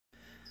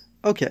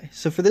Okay,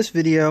 so for this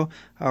video,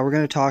 we're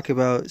going to talk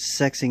about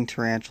sexing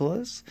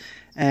tarantulas.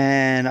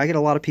 And I get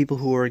a lot of people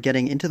who are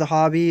getting into the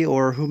hobby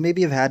or who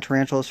maybe have had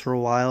tarantulas for a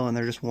while and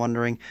they're just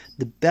wondering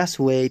the best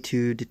way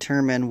to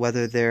determine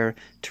whether their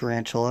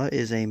tarantula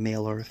is a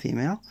male or a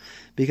female.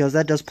 Because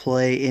that does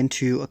play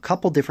into a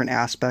couple different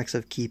aspects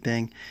of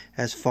keeping,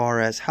 as far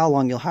as how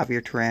long you'll have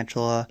your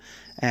tarantula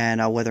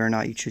and whether or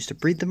not you choose to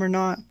breed them or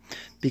not.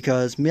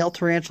 Because male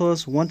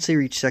tarantulas, once they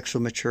reach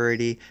sexual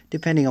maturity,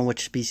 depending on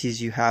which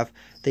species you have,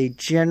 they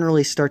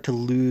generally start to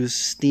lose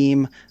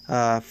steam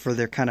for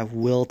their kind of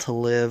will to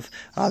live,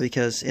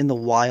 because in the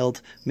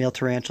wild, male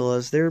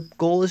tarantulas, their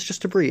goal is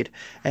just to breed.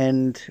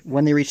 And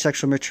when they reach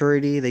sexual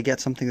maturity, they get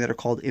something that are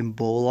called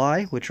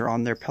emboli, which are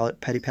on their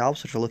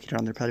pedipalps, which are located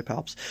on their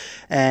pedipalps.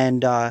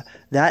 And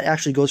that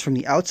actually goes from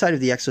the outside of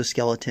the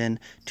exoskeleton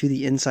to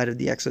the inside of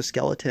the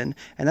exoskeleton.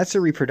 And that's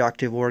a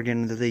reproductive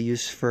organ that they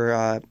use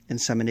for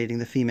inseminating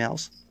the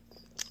females.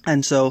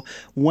 And so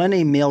when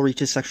a male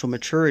reaches sexual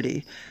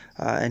maturity,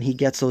 and he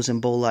gets those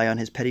emboli on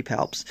his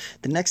pedipalps,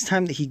 the next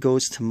time that he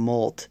goes to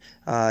molt,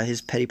 his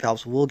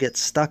pedipalps will get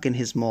stuck in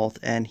his molt,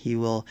 and he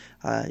will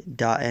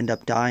end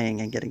up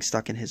dying and getting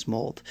stuck in his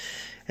molt.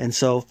 And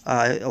so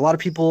a lot of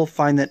people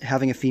find that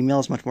having a female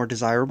is much more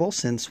desirable,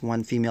 since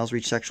when females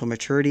reach sexual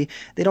maturity,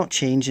 they don't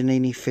change in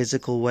any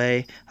physical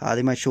way.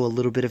 They might show a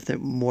little bit of the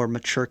more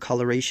mature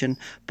coloration,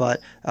 but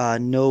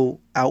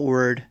no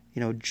outward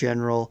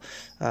general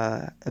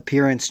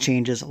appearance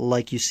changes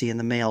like you see in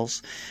the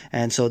males.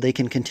 And so they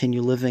can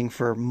continue living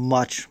for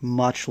much,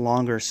 much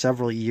longer,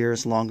 several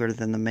years longer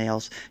than the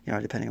males,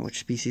 depending on which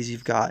species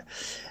you've got.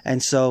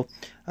 And so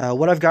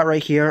what I've got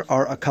right here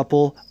are a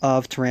couple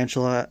of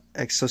tarantula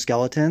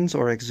exoskeletons,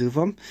 or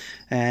exuvum,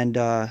 and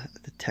the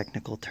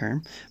technical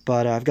term.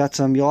 But I've got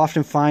some. You'll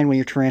often find when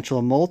your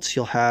tarantula molts,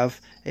 you'll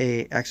have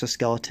a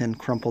exoskeleton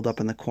crumpled up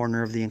in the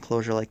corner of the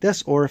enclosure like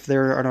this, or if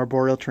they're an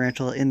arboreal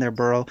tarantula, in their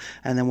burrow,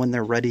 and then when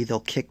they're ready, they'll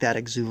kick that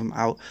exuvum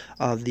out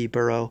of the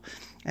burrow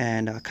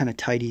and kind of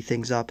tidy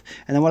things up.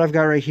 And then what I've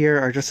got right here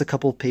are just a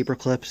couple paper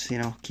clips.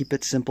 Keep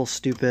it simple,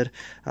 stupid.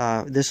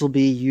 This will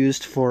be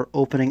used for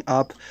opening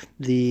up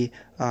the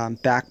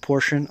back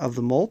portion of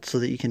the molt so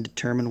that you can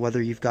determine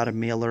whether you've got a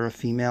male or a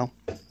female.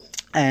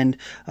 And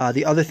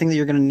the other thing that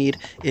you're going to need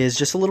is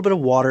just a little bit of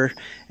water,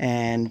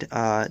 and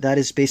that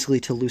is basically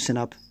to loosen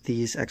up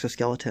these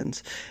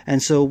exoskeletons.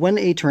 And so when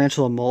a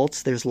tarantula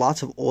molts, there's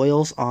lots of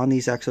oils on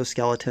these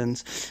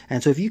exoskeletons.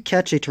 And so if you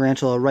catch a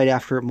tarantula right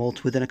after it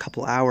molts within a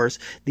couple hours,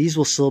 these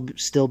will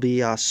still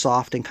be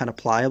soft and kind of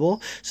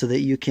pliable, so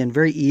that you can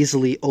very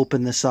easily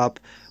open this up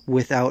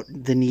without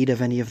the need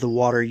of any of the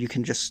water. You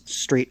can just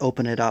straight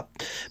open it up.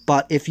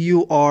 But if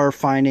you are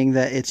finding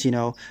that it's,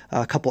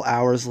 a couple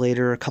hours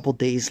later, a couple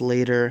days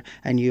later,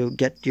 and you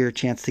get your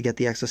chance to get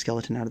the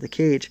exoskeleton out of the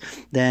cage,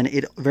 then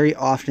it very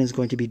often is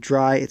going to be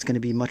dry. It's going to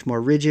be much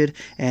more rigid,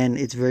 and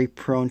it's very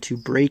prone to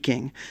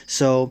breaking.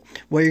 So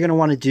what you're going to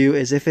want to do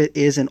is, if it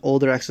is an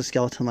older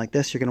exoskeleton like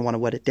this, you're going to want to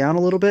wet it down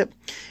a little bit,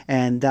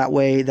 and that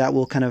way that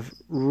will kind of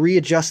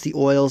readjust the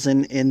oils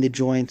in the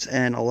joints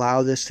and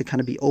allow this to kind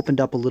of be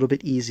opened up a little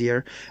bit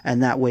easier,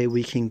 and that way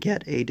we can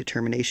get a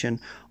determination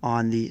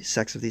on the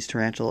sex of these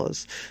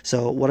tarantulas.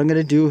 So what I'm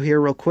going to do here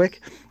real quick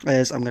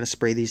is I'm going to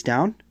spray these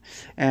down,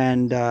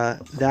 and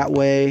that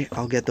way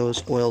I'll get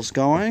those oils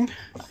going,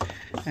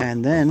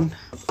 and then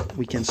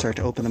we can start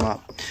to open them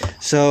up.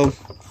 So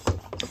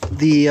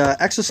the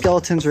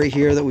exoskeletons right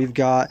here that we've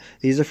got,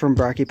 these are from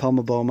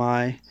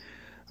Brachypelmobomi,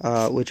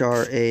 which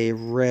are a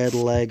red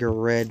leg or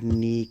red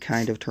knee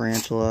kind of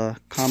tarantula.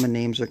 Common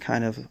names are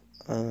kind of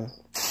a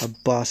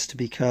bust,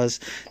 because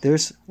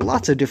there's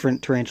lots of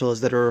different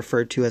tarantulas that are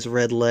referred to as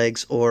red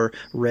legs or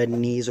red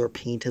knees or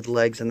painted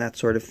legs and that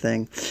sort of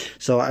thing.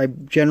 So I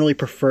generally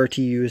prefer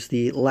to use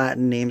the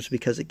Latin names,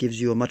 because it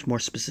gives you a much more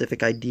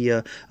specific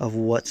idea of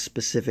what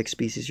specific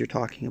species you're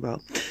talking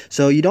about.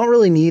 So you don't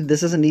really need,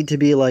 this doesn't need to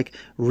be like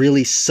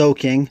really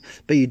soaking,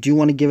 but you do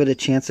want to give it a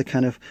chance to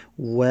kind of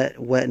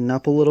wetten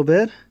up a little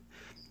bit.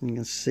 You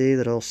can see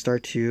that it'll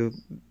start to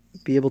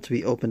be able to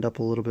be opened up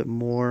a little bit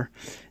more.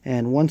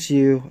 And once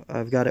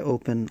I've got it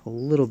open a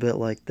little bit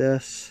like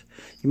this,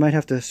 you might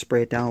have to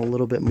spray it down a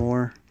little bit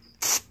more.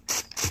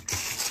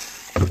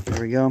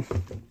 There we go.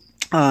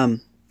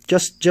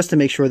 Just to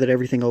make sure that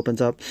everything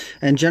opens up.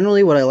 And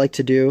generally what I like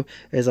to do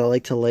is I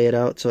like to lay it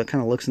out so it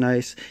kind of looks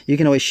nice. You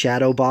can always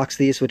shadow box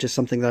these, which is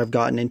something that I've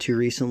gotten into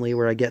recently,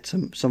 where I get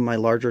some of my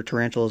larger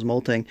tarantulas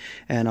molting,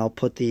 and I'll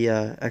put the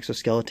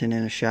exoskeleton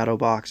in a shadow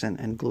box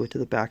and glue it to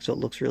the back so it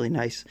looks really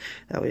nice.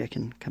 That way I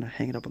can kind of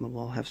hang it up on the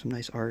wall, have some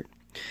nice art.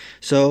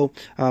 So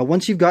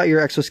once you've got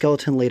your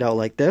exoskeleton laid out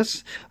like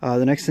this,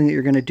 the next thing that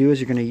you're going to do is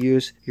you're going to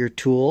use your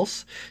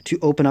tools to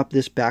open up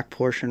this back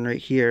portion right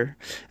here.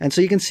 And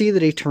so you can see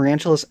that a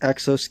tarantula's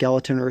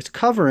exoskeleton, or its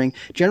covering,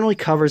 generally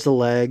covers the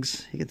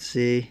legs. You can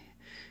see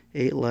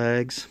 8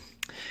 legs.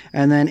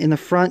 And then in the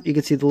front, you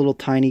can see the little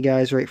tiny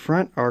guys right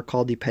front are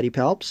called the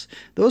pedipalps.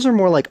 Those are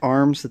more like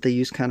arms that they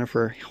use kind of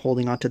for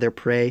holding onto their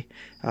prey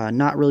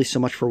not really so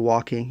much for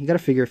walking. You got to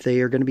figure if they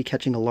are going to be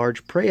catching a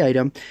large prey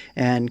item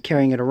and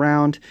carrying it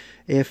around.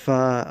 If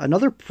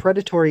another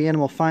predatory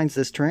animal finds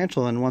this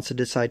tarantula and wants to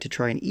decide to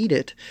try and eat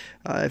it,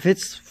 if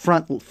its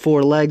front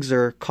 4 legs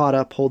are caught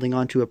up holding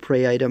onto a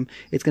prey item,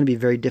 it's going to be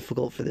very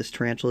difficult for this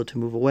tarantula to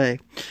move away.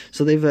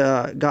 So they've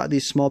got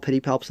these small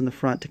pedipalps in the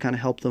front to kind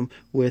of help them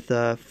with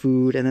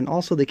food, and then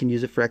also they can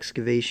use it for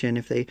excavation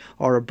if they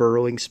are a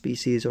burrowing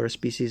species or a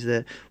species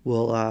that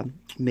will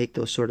make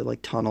those sort of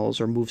like tunnels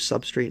or move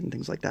substrate and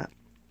things like that.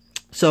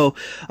 So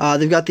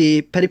they've got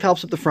the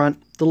pedipalps up the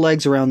front, the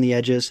legs around the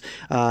edges.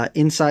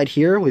 Inside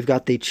here, we've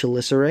got the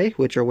chelicerae,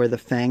 which are where the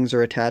fangs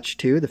are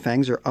attached to. The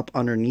fangs are up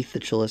underneath the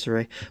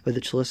chelicerae, with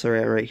the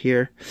chelicerae right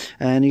here.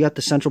 And you got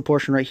the central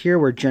portion right here,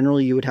 where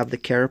generally you would have the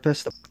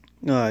carapace.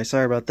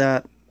 Sorry about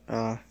that.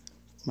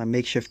 My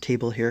makeshift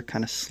table here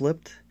kind of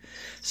slipped.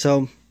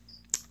 So,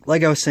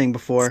 like I was saying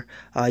before,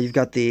 you've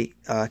got the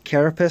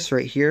carapace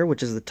right here,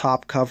 which is the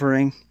top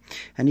covering.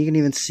 And you can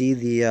even see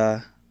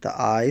the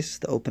eyes,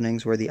 the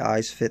openings where the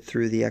eyes fit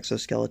through the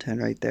exoskeleton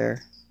right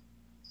there.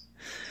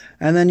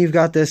 And then you've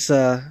got this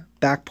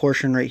back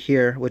portion right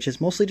here, which is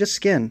mostly just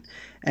skin.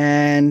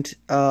 And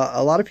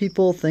a lot of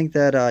people think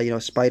that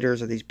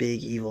spiders are these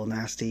big, evil,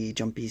 nasty,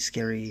 jumpy,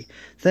 scary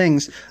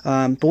things.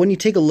 But when you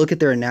take a look at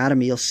their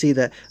anatomy, you'll see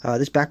that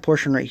this back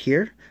portion right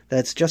here,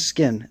 that's just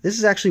skin. This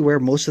is actually where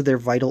most of their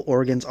vital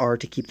organs are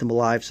to keep them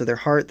alive. So their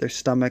heart, their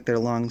stomach, their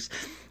lungs,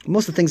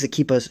 most of the things that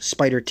keep a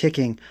spider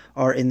ticking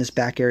are in this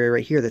back area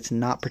right here that's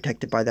not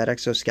protected by that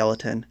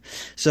exoskeleton.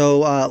 So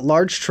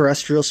large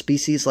terrestrial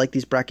species like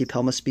these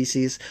Brachypelma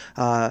species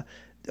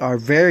are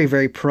very,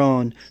 very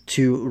prone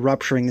to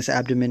rupturing this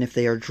abdomen if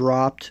they are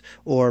dropped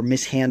or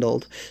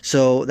mishandled.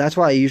 So that's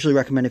why I usually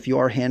recommend, if you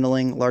are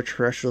handling large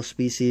terrestrial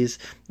species,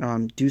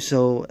 do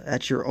so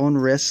at your own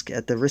risk,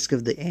 at the risk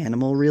of the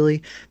animal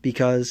really,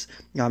 because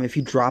if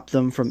you drop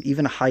them from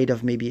even a height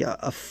of maybe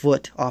a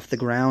foot off the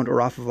ground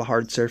or off of a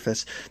hard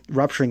surface,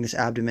 rupturing this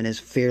abdomen is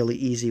fairly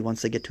easy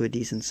once they get to a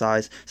decent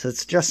size. So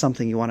it's just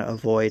something you want to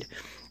avoid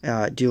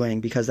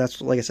doing, because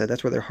that's, like I said,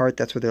 that's where their heart,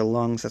 that's where their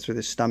lungs, that's where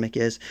their stomach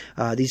is.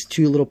 These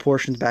two little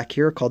portions back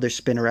here are called their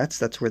spinnerets.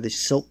 That's where the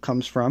silk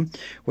comes from,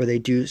 where they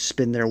do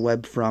spin their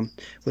web from,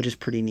 which is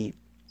pretty neat.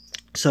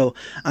 So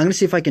I'm going to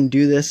see if I can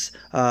do this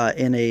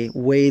in a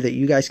way that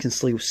you guys can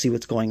see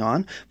what's going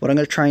on. What I'm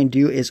going to try and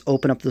do is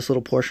open up this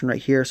little portion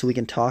right here so we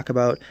can talk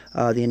about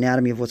the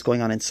anatomy of what's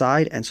going on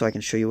inside, and so I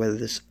can show you whether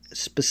this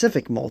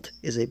specific molt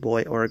is a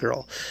boy or a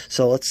girl.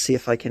 So let's see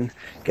if I can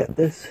get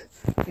this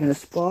in a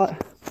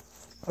spot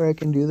where I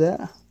can do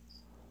that.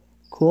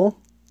 Cool.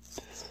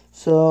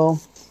 So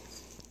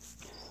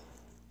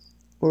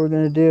what we're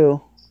going to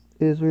do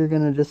is we're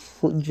going to just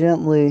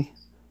gently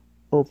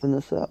open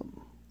this up.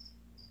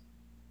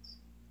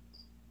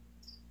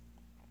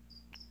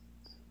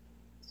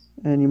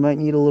 And you might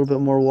need a little bit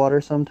more water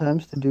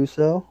sometimes to do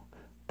so,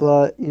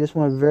 but you just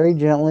want to very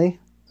gently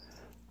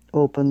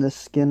open this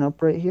skin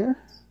up right here.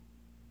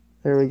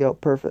 There we go,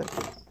 perfect.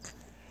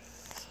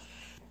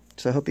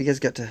 So I hope you guys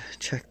get to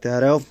check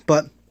that out.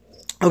 But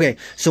okay,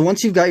 so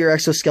once you've got your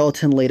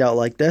exoskeleton laid out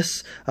like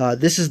this,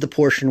 this is the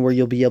portion where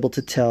you'll be able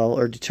to tell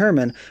or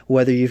determine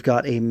whether you've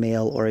got a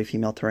male or a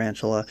female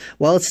tarantula.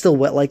 While it's still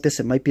wet like this,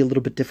 it might be a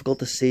little bit difficult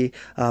to see,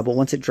 but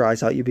once it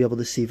dries out, you'll be able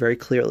to see very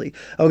clearly.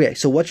 Okay,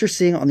 so what you're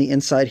seeing on the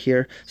inside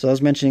here, so I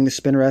was mentioning the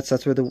spinnerets,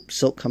 that's where the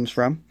silk comes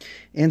from.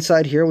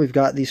 Inside here, we've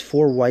got these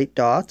 4 white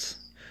dots.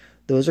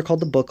 Those are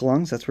called the book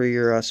lungs. That's where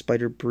your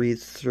spider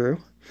breathes through.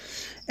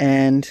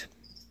 And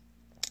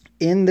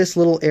in this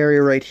little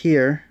area right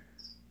here,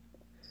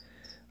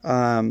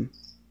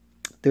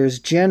 there's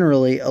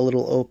generally a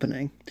little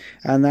opening,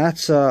 and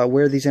that's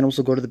where these animals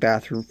will go to the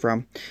bathroom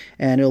from,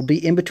 and it'll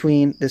be in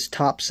between this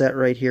top set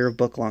right here of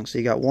book lungs. So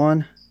you got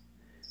 1,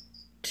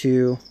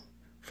 2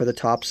 for the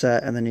top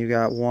set, and then you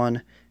got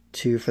 1,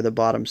 2 for the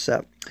bottom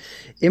set.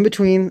 In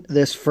between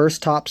this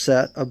first top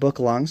set of book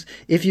lungs,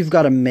 if you've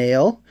got a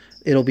male,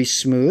 it'll be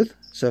smooth.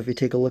 So if you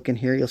take a look in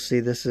here, you'll see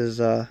this is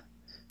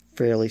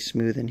fairly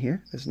smooth in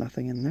here. There's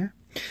nothing in there.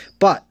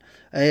 But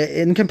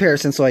in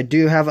comparison, so I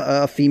do have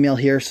a female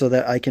here so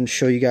that I can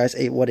show you guys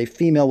what a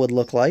female would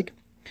look like.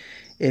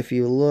 If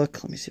you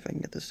look, let me see if I can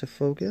get this to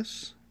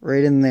focus,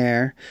 right in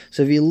there.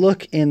 So if you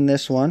look in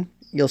this one,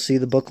 you'll see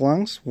the book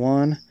lungs,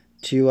 1,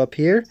 2 up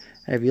here.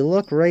 And if you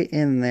look right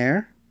in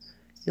there,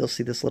 you'll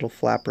see this little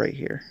flap right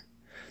here.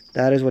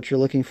 That is what you're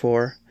looking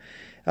for.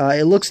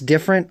 It looks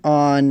different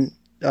on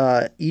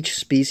each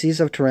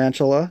species of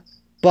tarantula,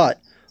 but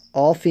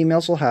all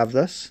females will have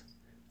this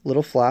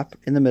little flap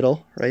in the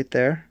middle right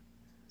there.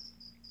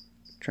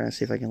 Trying to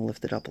see if I can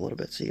lift it up a little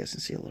bit so you guys can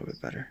see a little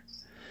bit better.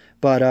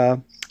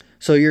 But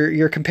so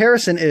your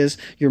comparison is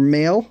your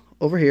male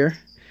over here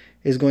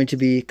is going to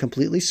be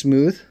completely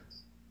smooth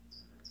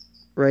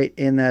right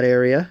in that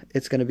area.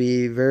 It's going to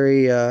be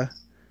very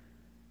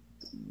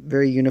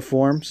very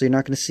uniform, so you're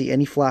not going to see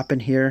any flap in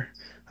here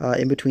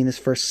in between this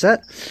first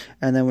set.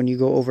 And then when you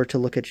go over to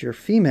look at your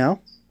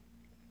female,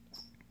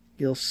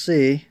 you'll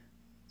see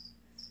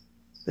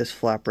this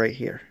flap right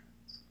here.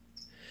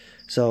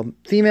 So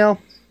female,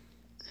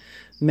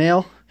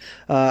 male.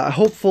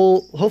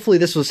 Hopefully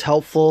this was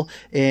helpful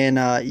in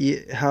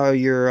how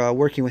you're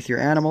working with your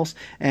animals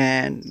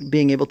and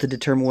being able to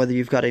determine whether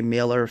you've got a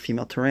male or a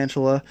female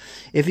tarantula.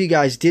 If you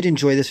guys did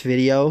enjoy this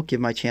video, give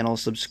my channel a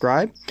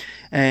subscribe.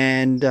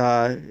 And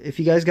if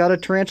you guys got a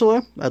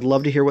tarantula, I'd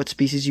love to hear what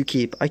species you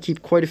keep. I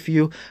keep quite a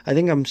few. I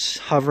think I'm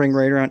hovering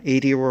right around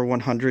 80 or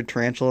 100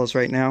 tarantulas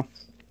right now.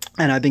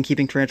 And I've been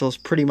keeping tarantulas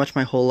pretty much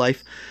my whole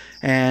life.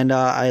 And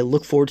I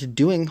look forward to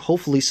doing,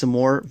 hopefully, some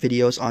more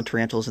videos on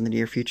tarantulas in the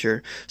near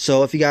future.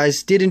 So if you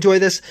guys did enjoy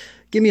this,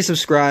 give me a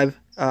subscribe,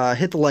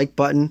 hit the like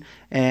button,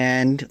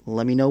 and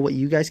let me know what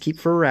you guys keep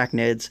for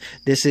arachnids.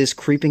 This is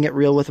Creeping It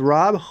Real with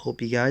Rob.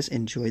 Hope you guys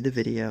enjoyed the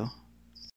video.